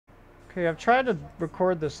Okay, I've tried to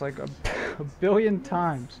record this like a billion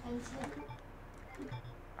times.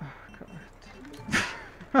 Oh,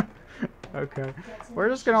 God. Okay, we're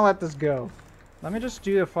just gonna let this go. Let me just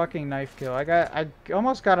do a fucking knife kill. I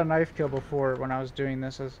almost got a knife kill before when I was doing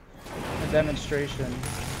this as a demonstration.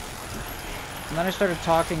 And then I started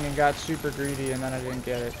talking and got super greedy and then I didn't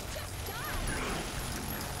get it.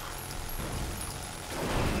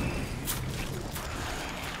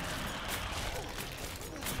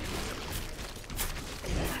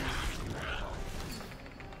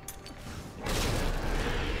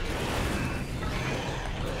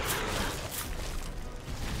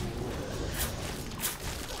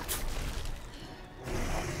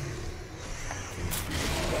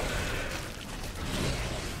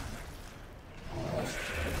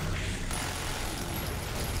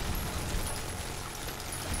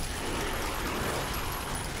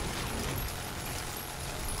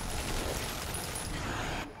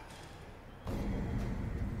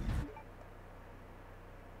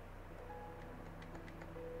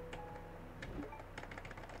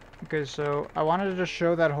 Okay, so I wanted to just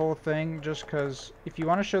show that whole thing just because if you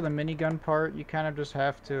want to show the minigun part, you kind of just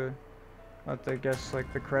have to let the, I guess,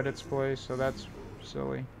 like the credits play, so that's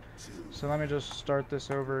silly. So let me just start this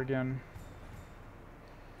over again.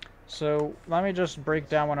 So let me just break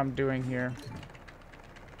down what I'm doing here.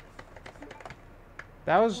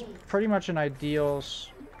 That was pretty much an ideal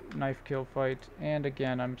knife kill fight, and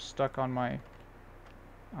again, I'm stuck on my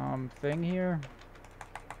thing here.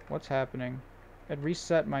 What's happening? It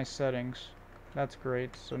reset my settings. That's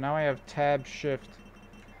great. So now I have tab shift.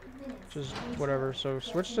 Just whatever. So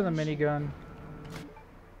switch to the minigun.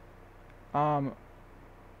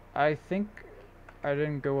 I think I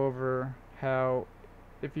didn't go over how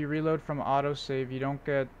if you reload from autosave, you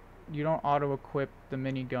don't auto-equip the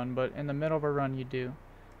minigun, but in the middle of a run you do.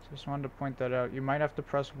 So just wanted to point that out. You might have to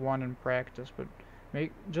press 1 in practice, but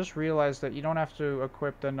just realize that you don't have to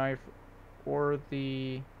equip the knife or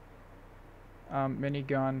the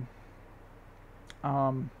minigun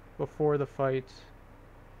before the fight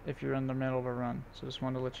if you're in the middle of a run. So just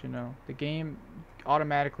wanted to let you know. The game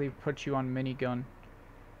automatically puts you on minigun,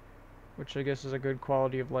 which I guess is a good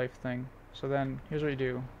quality of life thing. So then here's what you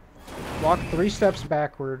do. Walk 3 steps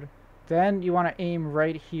backward. Then you want to aim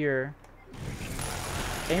right here.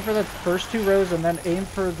 Aim for the first 2 rows and then aim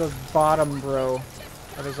for the bottom row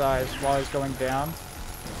of his eyes while he's going down.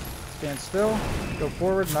 Stand still, go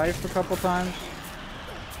forward, knife a couple times.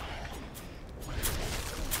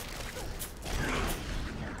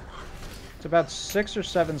 It's about 6 or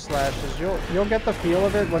 7 slashes. You'll get the feel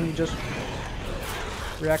of it when you just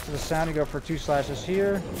react to the sound. You go for 2 slashes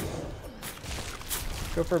here.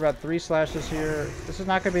 Go for about 3 slashes here. This is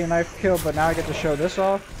not going to be a knife kill, but now I get to show this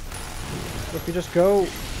off. So if you just go,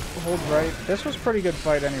 hold right. This was a pretty good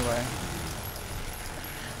fight anyway.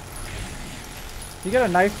 If you get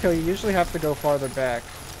a knife kill, you usually have to go farther back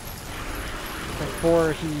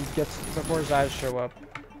before his eyes show up.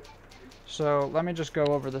 So let me just go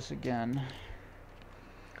over this again,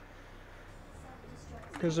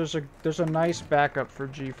 because there's a nice backup for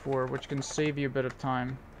G4, which can save you a bit of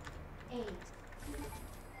time.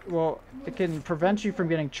 Well, it can prevent you from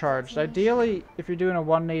getting charged. Ideally, if you're doing a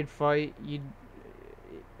one nade fight,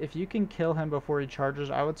 if you can kill him before he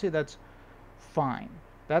charges, I would say that's fine.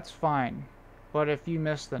 That's fine. But if you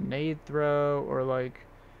miss the nade throw, or like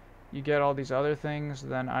you get all these other things,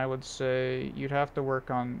 then I would say you'd have to work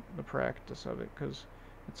on the practice of it, because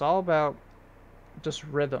it's all about just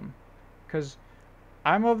rhythm. Because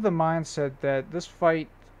I'm of the mindset that this fight,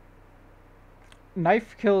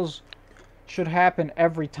 knife kills should happen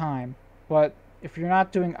every time, but if you're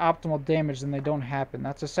not doing optimal damage, then they don't happen.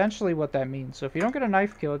 That's essentially what that means. So if you don't get a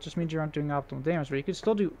knife kill, it just means you aren't doing optimal damage, but you can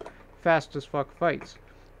still do fast as fuck fights.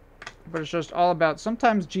 But it's just all about,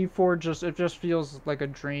 sometimes G4 it just feels like a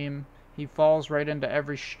dream. He falls right into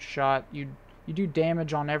every shot. You do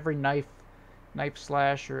damage on every knife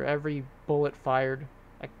slash or every bullet fired.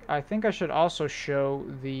 I think I should also show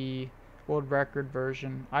the world record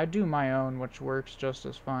version. I do my own, which works just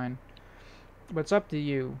as fine. But it's up to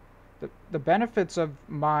you. The benefits of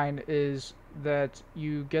mine is that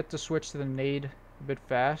you get to switch to the nade a bit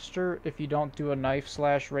faster if you don't do a knife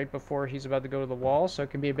slash right before he's about to go to the wall, so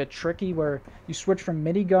it can be a bit tricky where you switch from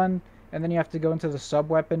minigun and then you have to go into the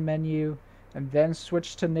sub-weapon menu and then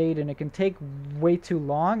switch to nade, and it can take way too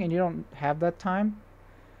long and you don't have that time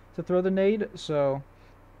to throw the nade, so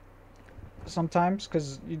sometimes,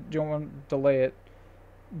 because you don't want to delay it.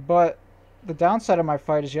 But the downside of my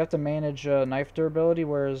fight is you have to manage knife durability,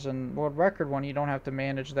 whereas in world record one you don't have to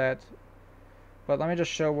manage that. But let me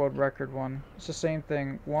just show world record one. It's the same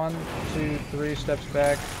thing. 1, 2, 3 steps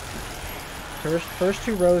back. First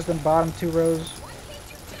 2 rows, then bottom 2 rows.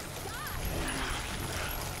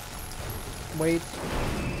 Wait.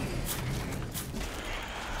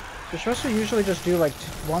 You're supposed to usually just do like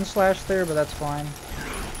 1 slash there, but that's fine.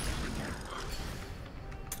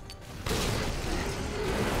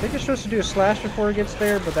 I think you're supposed to do a slash before it gets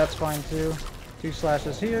there, but that's fine too. 2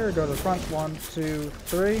 slashes here, go to the front, 1, 2,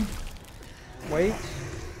 3. Wait.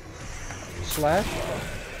 Slash.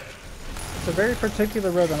 It's a very particular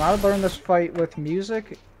rhythm. I would learn this fight with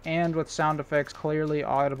music and with sound effects clearly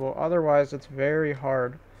audible. Otherwise, it's very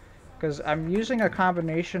hard. Because I'm using a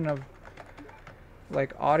combination of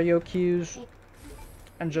like audio cues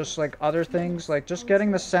and just like other things. Like just getting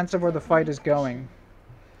the sense of where the fight is going.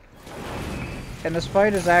 And this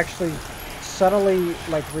fight is actually subtly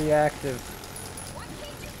like reactive.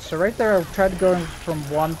 So right there I've tried to go from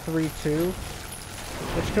 1, 3, 2,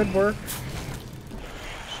 which could work.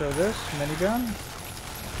 So this, minigun.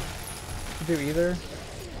 Do either.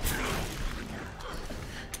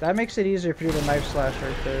 That makes it easier if you do the knife slash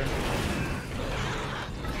right there.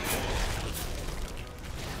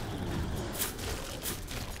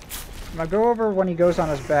 Now go over when he goes on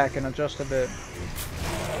his back and adjust a bit.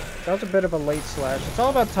 That was a bit of a late slash. It's all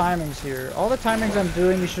about timings here. All the timings I'm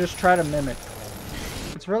doing, you should just try to mimic.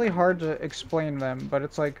 It's really hard to explain them, but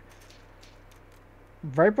it's like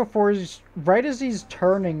right as he's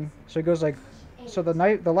turning, so he goes like, so the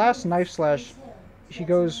last knife slash, he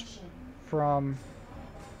goes from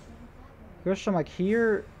like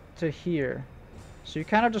here to here. So you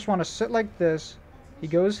kind of just want to sit like this. He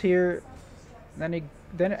goes here,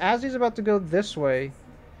 then as he's about to go this way,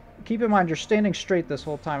 keep in mind you're standing straight this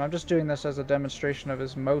whole time. I'm just doing this as a demonstration of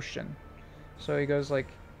his motion. So he goes like,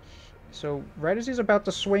 so right as he's about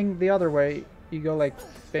to swing the other way, you go like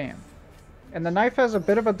bam. And the knife has a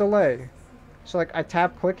bit of a delay. So like I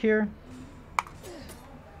tap click here.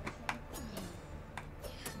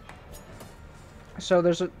 So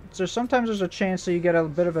sometimes there's a chance that you get a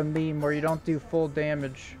bit of a meme where you don't do full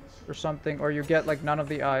damage or something, or you get like none of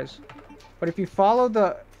the eyes. But if you follow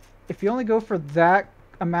if you only go for that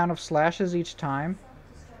amount of slashes each time,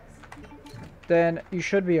 then you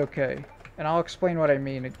should be okay. And I'll explain what I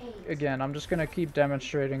mean. Again, I'm just going to keep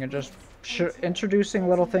demonstrating and just introducing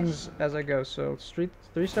little things as I go. So 3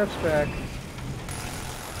 steps back,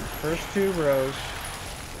 first 2 rows,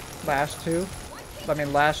 last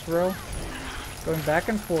row, going back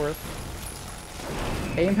and forth,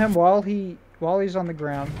 aim him while he's on the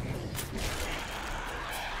ground.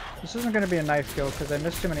 This isn't going to be a knife kill because I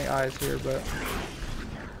missed too many eyes here, but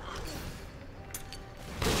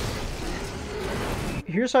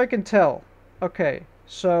here's how I can tell. Okay,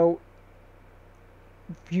 so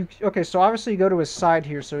so obviously you go to his side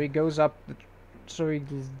here, so he goes up, so he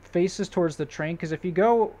faces towards the train. Because if you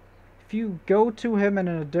go to him in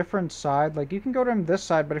a different side, like you can go to him this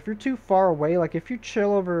side, but if you're too far away, like if you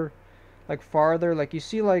chill over like farther, like you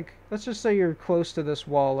see, like let's just say you're close to this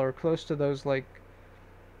wall or close to those like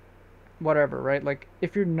whatever, right? Like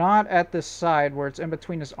if you're not at this side where it's in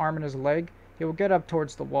between his arm and his leg, he will get up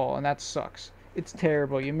towards the wall, and that sucks. It's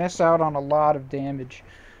terrible. You miss out on a lot of damage.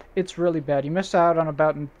 It's really bad. You miss out on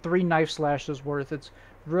about 3 knife slashes worth. It's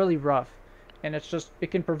really rough. And it's just,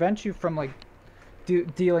 it can prevent you from like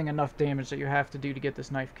dealing enough damage that you have to do to get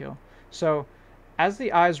this knife kill. So as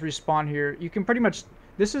the eyes respawn here, you can pretty much,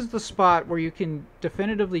 this is the spot where you can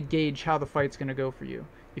definitively gauge how the fight's going to go for you.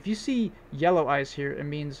 If you see yellow eyes here, it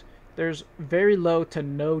means there's very low to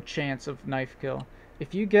no chance of knife kill.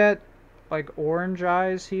 If you get like orange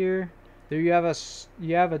eyes here, there you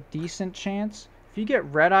have a decent chance. If you get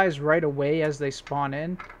red eyes right away as they spawn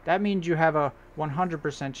in, that means you have a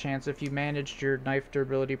 100% chance if you managed your knife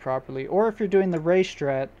durability properly. Or if you're doing the ray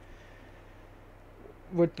strat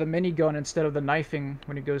with the minigun instead of the knifing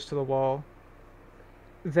when he goes to the wall,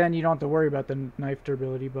 then you don't have to worry about the knife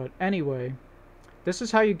durability. But anyway, this is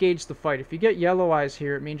how you gauge the fight. If you get yellow eyes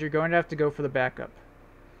here, it means you're going to have to go for the backup.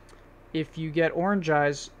 If you get orange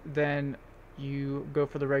eyes, then you go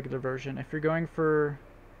for the regular version. If you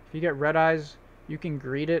get red eyes, you can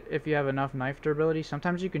greet it if you have enough knife durability.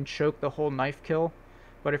 Sometimes you can choke the whole knife kill,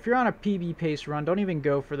 but if you're on a PB pace run, don't even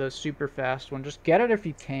go for the super fast one. Just get it if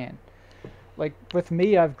you can. Like with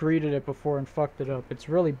me, I've greeted it before and fucked it up. It's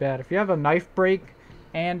really bad. If you have a knife break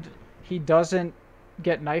and he doesn't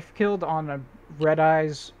get knife killed on a red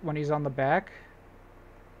eyes when he's on the back,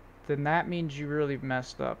 then that means you really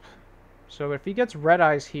messed up. So if he gets red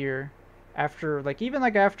eyes here, after even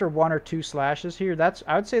after 1 or 2 slashes here,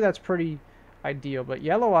 I would say that's pretty ideal. But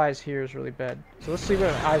yellow eyes here is really bad. So let's see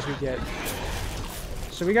what eyes we get.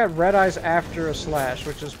 So we got red eyes after a slash,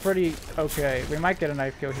 which is pretty okay. We might get a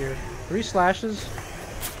knife kill here. 3 slashes.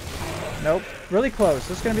 Nope. Really close.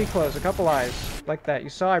 This is going to be close. A couple eyes. Like that. You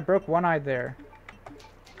saw I broke one eye there.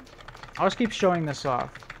 I'll just keep showing this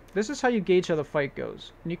off. This is how you gauge how the fight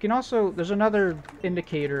goes. And you can also... There's another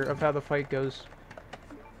indicator of how the fight goes.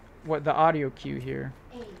 What the audio cue here.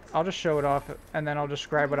 I'll just show it off, and then I'll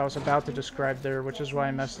describe what I was about to describe there, which is why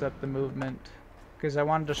I messed up the movement. Because I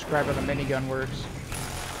want to describe how the minigun works.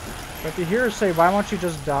 But if you hear her say, why won't you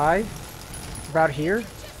just die? About here?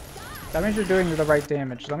 That means you're doing the right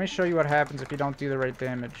damage. Let me show you what happens if you don't do the right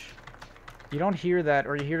damage. You don't hear that,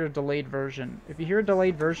 or you hear a delayed version. If you hear a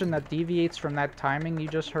delayed version that deviates from that timing you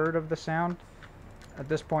just heard of the sound, at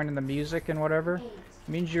this point in the music and whatever, it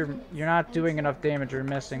means you're not doing enough damage, you're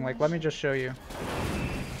missing. Like, let me just show you.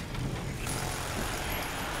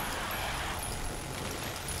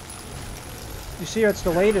 You see how it's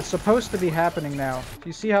delayed? It's supposed to be happening now.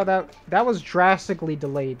 You see how that was drastically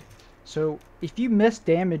delayed. So if you miss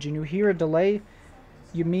damage and you hear a delay,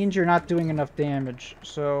 it means you're not doing enough damage.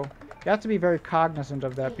 So you have to be very cognizant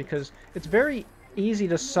of that, because it's very easy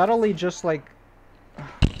to subtly just like...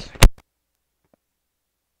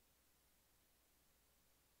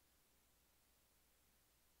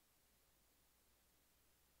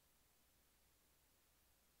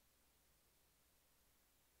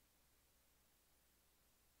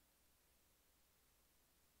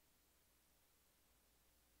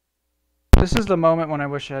 This is the moment when I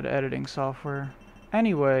wish I had editing software.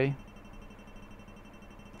 Anyway,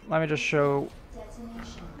 let me just show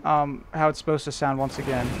how it's supposed to sound once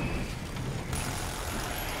again.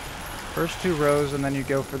 First two rows, and then you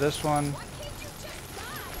go for this one.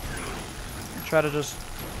 Try to just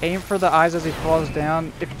aim for the eyes as he falls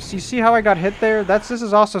down. If you see how I got hit there, this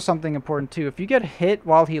is also something important too. If you get hit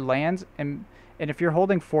while he lands, and if you're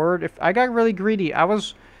holding forward, if I got really greedy, I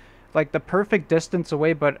was like the perfect distance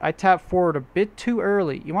away, but I tapped forward a bit too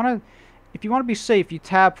early. You want to, if you want to be safe, you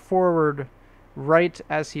tap forward right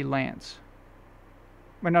as he lands.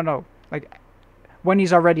 Well, no, like when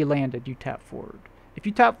he's already landed, you tap forward. If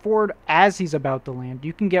you tap forward as he's about to land,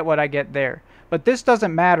 you can get what I get there. But this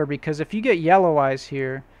doesn't matter, because if you get yellow eyes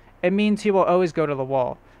here, it means he will always go to the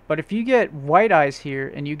wall. But if you get white eyes here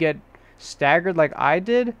and you get staggered like I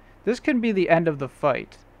did, this can be the end of the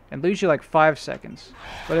fight and lose you like 5 seconds.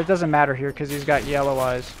 But it doesn't matter here because he's got yellow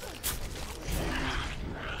eyes.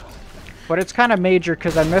 But it's kind of major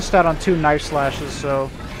because I missed out on 2 knife slashes,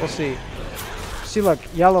 so we'll see. See, look,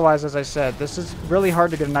 yellow eyes, as I said. This is really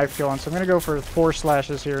hard to get a knife kill on, so I'm going to go for 4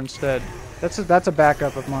 slashes here instead. That's a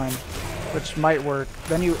backup of mine, which might work.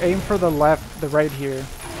 Then you aim for the left, the right here.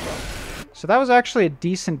 So that was actually a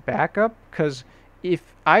decent backup, because if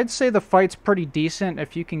I'd say the fight's pretty decent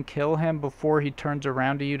if you can kill him before he turns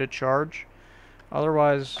around to you to charge.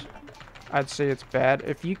 Otherwise, I'd say it's bad.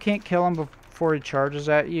 If you can't kill him before he charges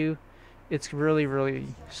at you, it's really, really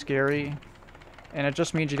scary. And it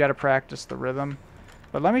just means you gotta practice the rhythm.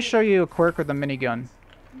 But let me show you a quirk with the minigun.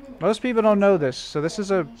 Most people don't know this, so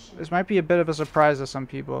this might be a bit of a surprise to some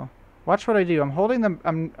people. Watch what I do.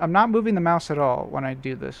 I'm not moving the mouse at all when I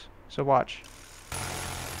do this. So watch.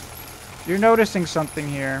 You're noticing something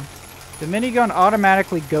here. The minigun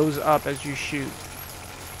automatically goes up as you shoot.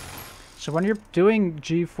 So when you're doing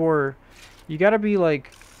G4, you gotta be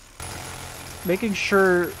like making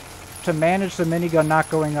sure to manage the minigun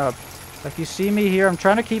not going up. Like you see me here, I'm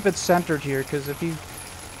trying to keep it centered here, because if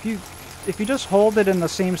you just hold it in the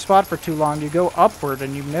same spot for too long, you go upward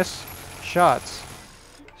and you miss shots.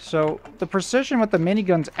 So the precision with the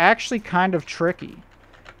minigun's actually kind of tricky,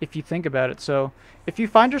 if you think about it. So if you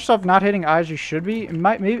find yourself not hitting eyes you should be, it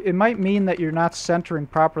might mean that you're not centering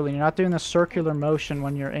properly. You're not doing the circular motion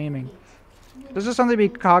when you're aiming. This is something to be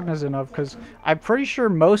cognizant of, because I'm pretty sure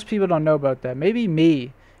most people don't know about that. Maybe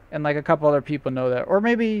me and like a couple other people know that. Or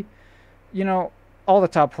maybe, you know, all the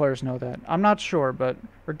top players know that. I'm not sure, but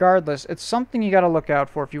regardless, it's something you got to look out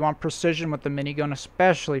for if you want precision with the minigun,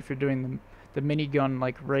 especially if you're doing the minigun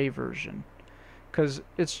like Ray version. Because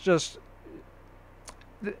it's just...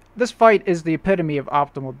 This fight is the epitome of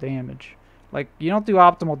optimal damage. Like, you don't do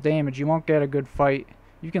optimal damage, you won't get a good fight.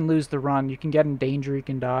 You can lose the run, you can get in danger, you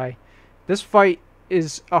can die. This fight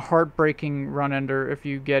is a heartbreaking run-ender if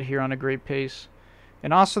you get here on a great pace.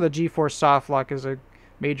 And also the G4 soft lock is a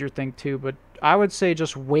major thing too, but I would say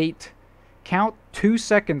just wait. Count 2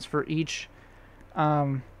 seconds for each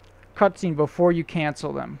cutscene before you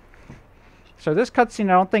cancel them. So this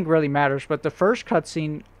cutscene I don't think really matters, but the first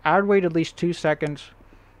cutscene, I would wait at least 2 seconds.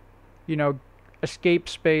 You know, escape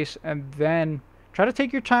space, and then try to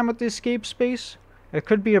take your time with the escape space. It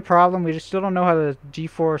could be a problem. We just still don't know how the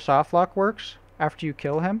G4 softlock works after you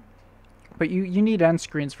kill him. But you need end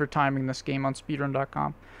screens for timing this game on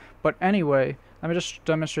speedrun.com. But anyway, Let me just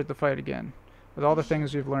demonstrate the fight again. With all the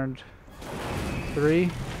things we've learned. 3.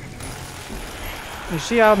 You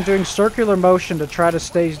see how I'm doing circular motion to try to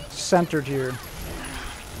stay centered here.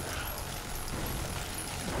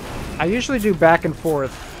 I usually do back and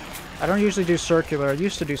forth. I don't usually do circular. I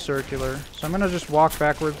used to do circular. So I'm going to just walk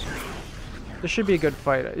backwards. This should be a good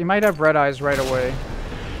fight. You might have red eyes right away.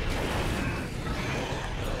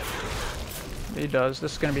 He does.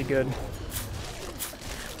 This is going to be good.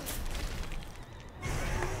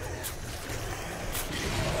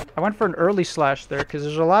 I went for an early slash there because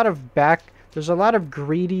there's a lot of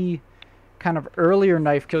greedy kind of earlier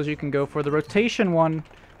knife kills you can go for. The rotation one,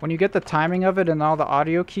 when you get the timing of it and all the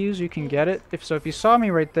audio cues, you can get it. If you saw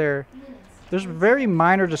me right there, there's very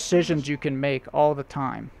minor decisions you can make all the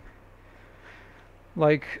time.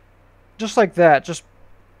 Like, just like that, just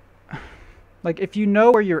like if you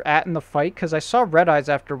know where you're at in the fight, because I saw red eyes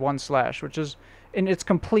after one slash, which is, and it's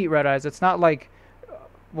complete red eyes. It's not like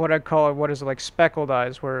what I'd call it, what is it, like speckled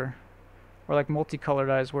eyes, or like multicolored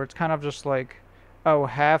eyes, where it's kind of just like, oh,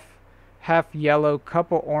 half yellow,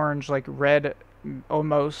 couple orange, like red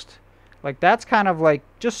almost. Like that's kind of like,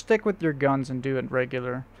 just stick with your guns and do it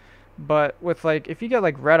regular. But with like, if you get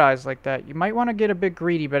like red eyes like that, you might want to get a bit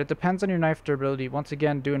greedy, but it depends on your knife durability. Once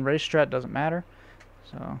again, doing race strat doesn't matter.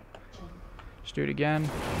 So just do it again.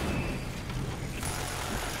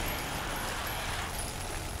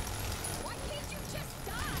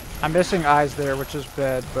 I'm missing eyes there, which is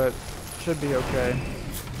bad, but should be okay.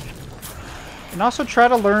 And also try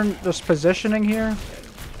to learn this positioning here,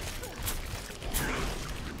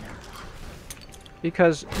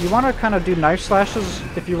 because you want to kind of do knife slashes.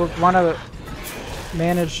 If you want to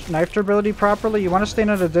manage knife durability properly, you want to stay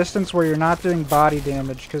at a distance where you're not doing body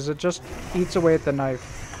damage, because it just eats away at the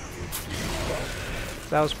knife.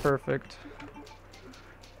 That was perfect.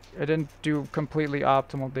 I didn't do completely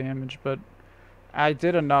optimal damage, but I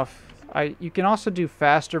did enough. You can also do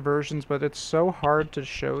faster versions, but it's so hard to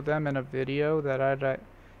show them in a video that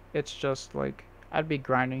it's just like, I'd be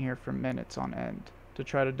grinding here for minutes on end to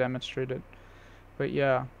try to demonstrate it. But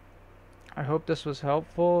yeah, I hope this was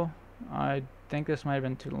helpful. I think this might have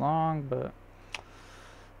been too long, but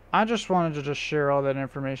I just wanted to just share all that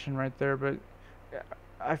information right there. But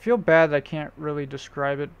I feel bad that I can't really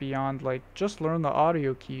describe it beyond like, just learn the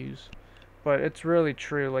audio cues. But it's really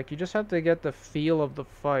true. Like, you just have to get the feel of the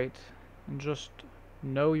fight and just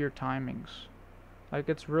know your timings. Like,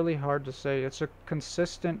 it's really hard to say. It's a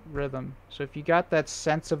consistent rhythm. So if you got that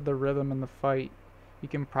sense of the rhythm in the fight, you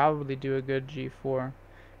can probably do a good G4.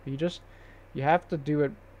 But you have to do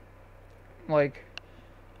it, like,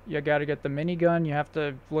 you gotta get the minigun. You have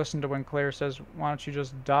to listen to when Claire says, why don't you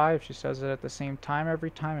just die? If she says it at the same time every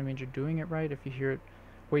time, it means you're doing it right. If you hear it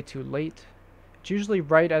way too late, it's usually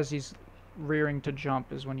right as he's rearing to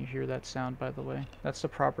jump is when you hear that sound, by the way. That's the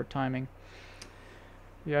proper timing.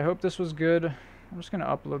 Yeah, I hope this was good. I'm just gonna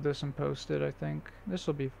upload this and post it, I think. This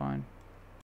will be fine.